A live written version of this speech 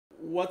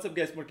What's up,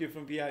 guys? Mark here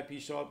from VIP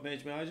Shop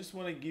Management. I just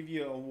want to give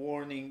you a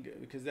warning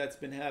because that's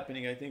been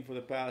happening, I think, for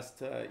the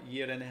past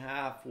year and a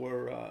half,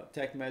 where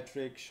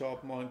Tekmetric,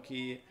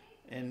 ShopMonkey,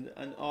 and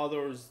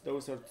others,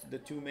 those are the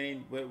two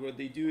main. What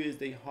they do is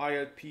they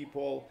hire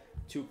people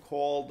to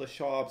call the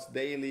shops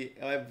daily,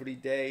 every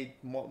day,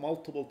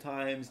 multiple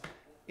times,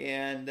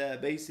 and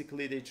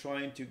basically they're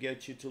trying to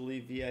get you to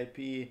leave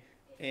VIP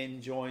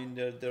and join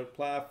their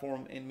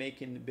platform and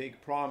making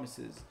big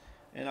promises.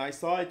 And I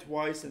saw it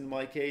twice in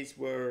my case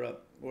where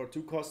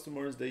two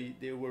customers, they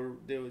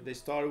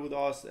started with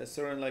us a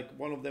certain, like,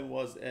 one of them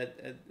was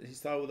at he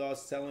started with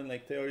us selling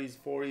like 30s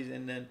 40s,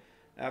 and then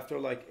after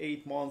like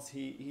 8 months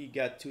he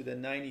got to the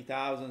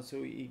 90,000.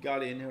 So he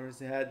got in his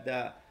head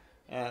that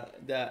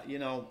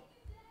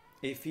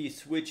if he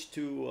switched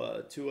to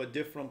a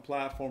different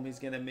platform, he's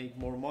gonna make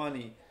more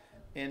money.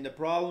 And the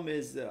problem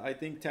is, I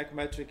think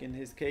Tekmetric in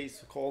his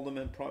case called him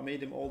and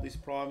made him all these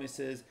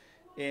promises.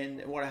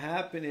 And what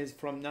happened is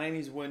from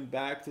 90s went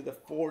back to the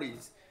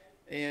 40s.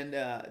 And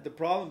the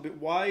problem,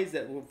 why is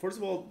that? Well, first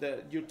of all,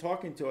 you're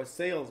talking to a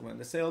salesman.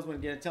 The salesman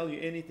gonna tell you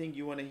anything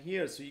you want to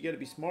hear, so you got to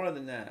be smarter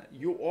than that.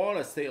 You are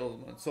a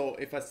salesman. So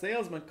if a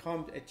salesman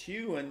comes at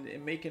you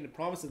and making the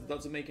promises that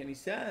doesn't make any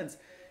sense,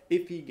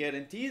 if he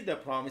guarantees the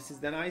promises,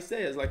 then I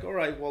say it's like, all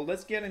right, well,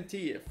 let's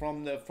guarantee it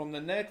from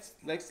the next.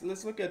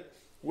 Let's look at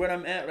where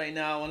I'm at right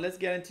now, and let's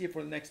guarantee it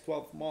for the next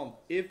 12 months.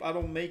 If I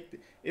don't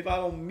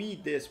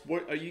meet this,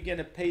 what are you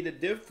gonna pay the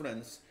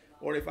difference?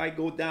 Or if I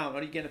go down,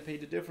 are you gonna pay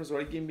the difference, or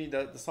you give me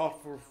the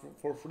software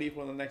for free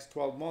for the next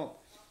 12 months?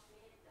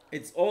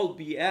 It's all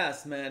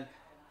BS, man.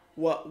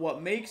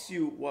 What makes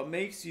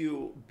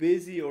you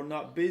busy or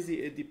not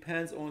busy? It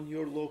depends on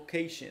your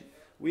location.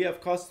 We have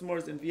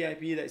customers in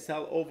VIP that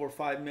sell over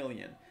 5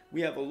 million.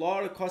 We have a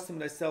lot of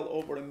customers that sell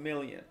over 1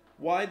 million.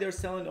 Why they're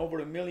selling over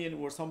 1 million,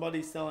 where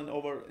somebody's selling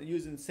over,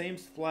 using the same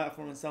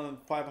platform and selling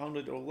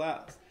 500 or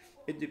less?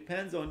 It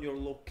depends on your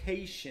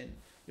location.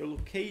 Your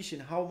location,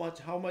 how much,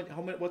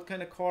 what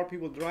kind of car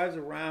people drives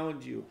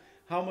around you,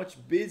 how much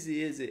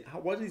busy is it,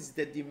 what is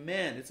the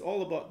demand? It's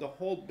all about the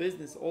whole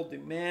business, all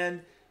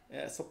demand,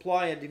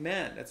 supply and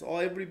demand. That's all,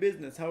 every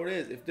business how it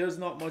is. If there's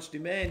not much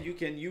demand, you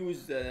can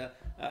use the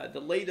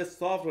latest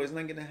software. It's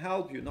not going to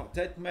help you. Not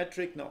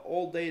Tekmetric, not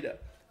all data.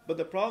 But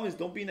the problem is,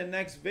 don't be the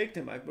next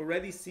victim. I've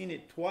already seen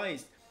it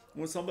twice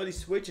when somebody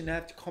switch and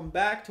have to come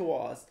back to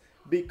us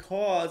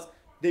because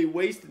they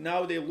wasted.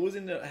 Now they're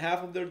losing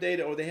half of their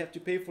data, or they have to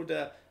pay for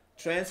the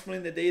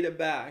transferring the data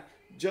back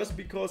just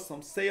because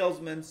some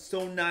salesman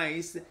so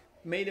nice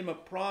made him a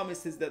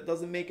promises that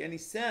doesn't make any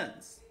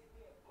sense.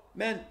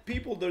 Man,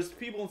 there's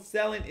people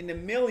selling in the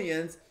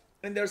millions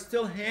and they're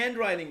still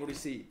handwriting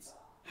receipts.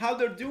 How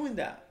they're doing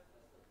that?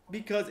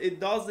 Because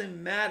it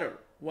doesn't matter.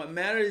 What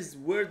matters is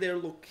where their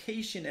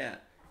location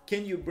at.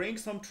 Can you bring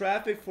some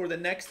traffic for the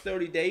next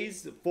 30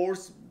 days?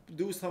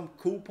 Do some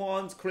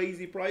coupons,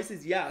 crazy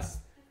prices? Yes.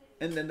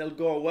 And then they'll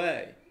go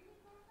away.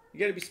 You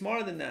gotta be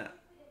smarter than that.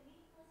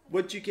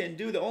 What you can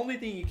do, the only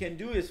thing you can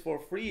do is for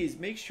free, is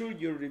make sure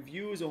your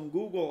reviews on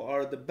Google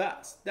are the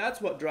best.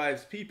 That's what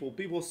drives people.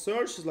 People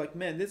search is like,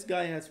 man, this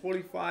guy has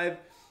 45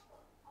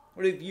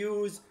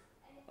 reviews,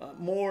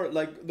 more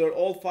like they're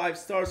all 5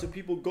 stars, so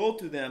people go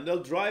to them.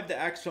 They'll drive the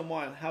extra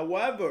mile.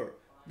 However,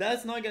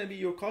 that's not going to be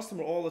your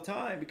customer all the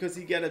time, because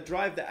you got to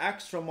drive the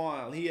extra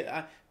mile.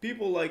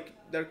 People, like,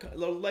 they're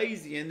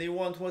lazy and they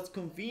want what's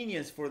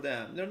convenience for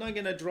them. They're not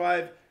going to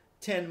drive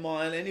 10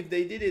 mile, and if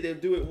they did it, they'll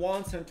do it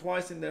once and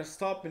twice and they'll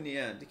stop in the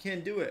end. They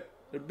can't do it.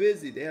 They're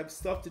busy. They have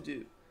stuff to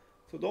do.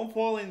 So don't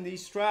fall in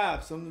these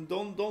traps, and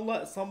don't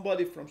let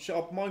somebody from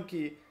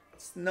ShopMonkey,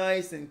 it's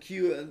nice and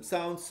cute and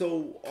sounds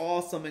so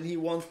awesome, and he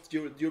wants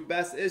your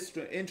best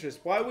interest.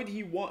 Why would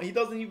he want? He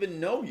doesn't even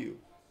know you.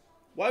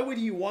 Why would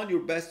he want your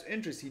best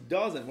interest? He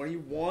doesn't. What he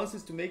wants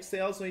is to make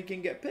sales so he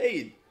can get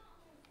paid.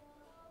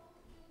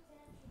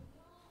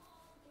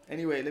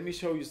 Anyway, let me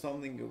show you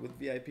something with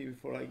VIP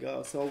before I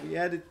go. So we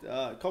added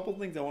a couple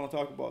things I want to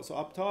talk about. So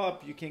up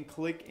top, you can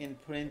click and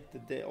print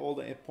all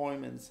the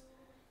appointments,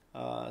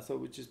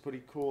 which is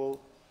pretty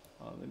cool.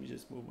 Let me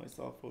just move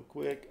myself real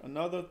quick.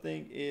 Another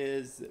thing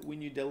is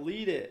when you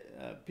delete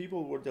it,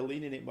 people were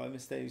deleting it by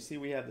mistake. You see,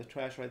 we have the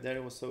trash right there.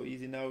 It was so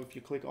easy. Now if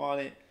you click on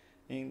it,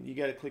 and you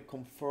got to click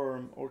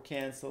confirm or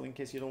cancel in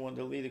case you don't want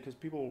to delete it, because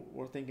people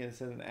were thinking it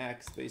said an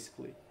X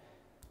basically.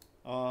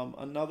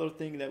 Another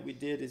thing that we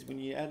did is when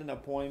you add an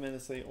appointment,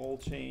 let's say all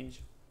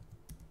change,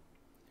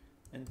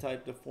 and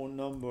type the phone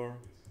number,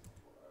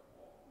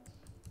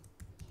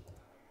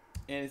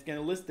 and it's going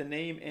to list the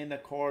name and the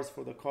cars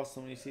for the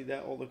customer. You see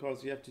that all the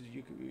cars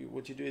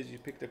what you do is you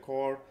pick the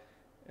car.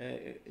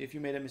 If you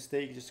made a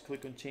mistake, just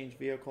click on change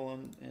vehicle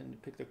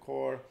and pick the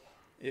car.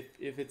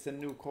 If it's a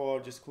new car,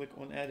 just click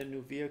on add a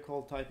new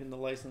vehicle, type in the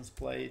license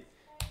plate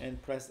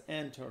and press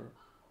enter.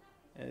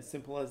 And it's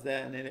simple as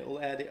that, and then it will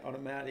add it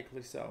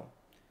automatically. So,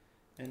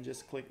 and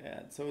just click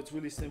add. So it's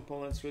really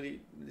simple, and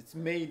it's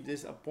made,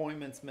 this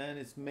appointments, man,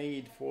 it's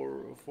made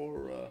for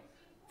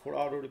for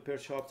auto repair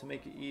shop to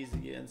make it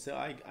easy. And so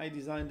I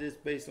designed this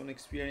based on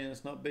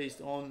experience, not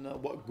based on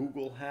what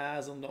Google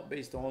has, and not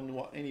based on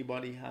what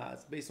anybody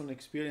has, based on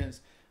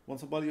experience. When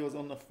somebody was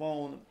on the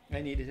phone,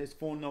 I needed his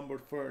phone number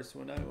first.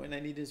 When I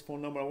need his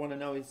phone number, I want to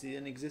know, is he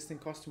an existing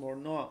customer or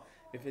not?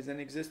 If he's an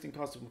existing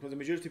customer, because the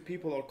majority of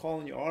people are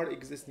calling you are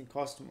existing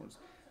customers.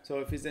 So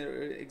if he's an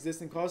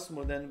existing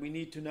customer, then we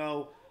need to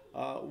know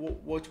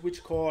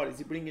which car. Is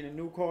he bringing a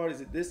new car?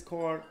 Is it this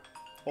car?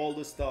 All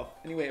this stuff.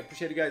 Anyway, I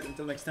appreciate you guys.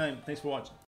 Until next time, thanks for watching.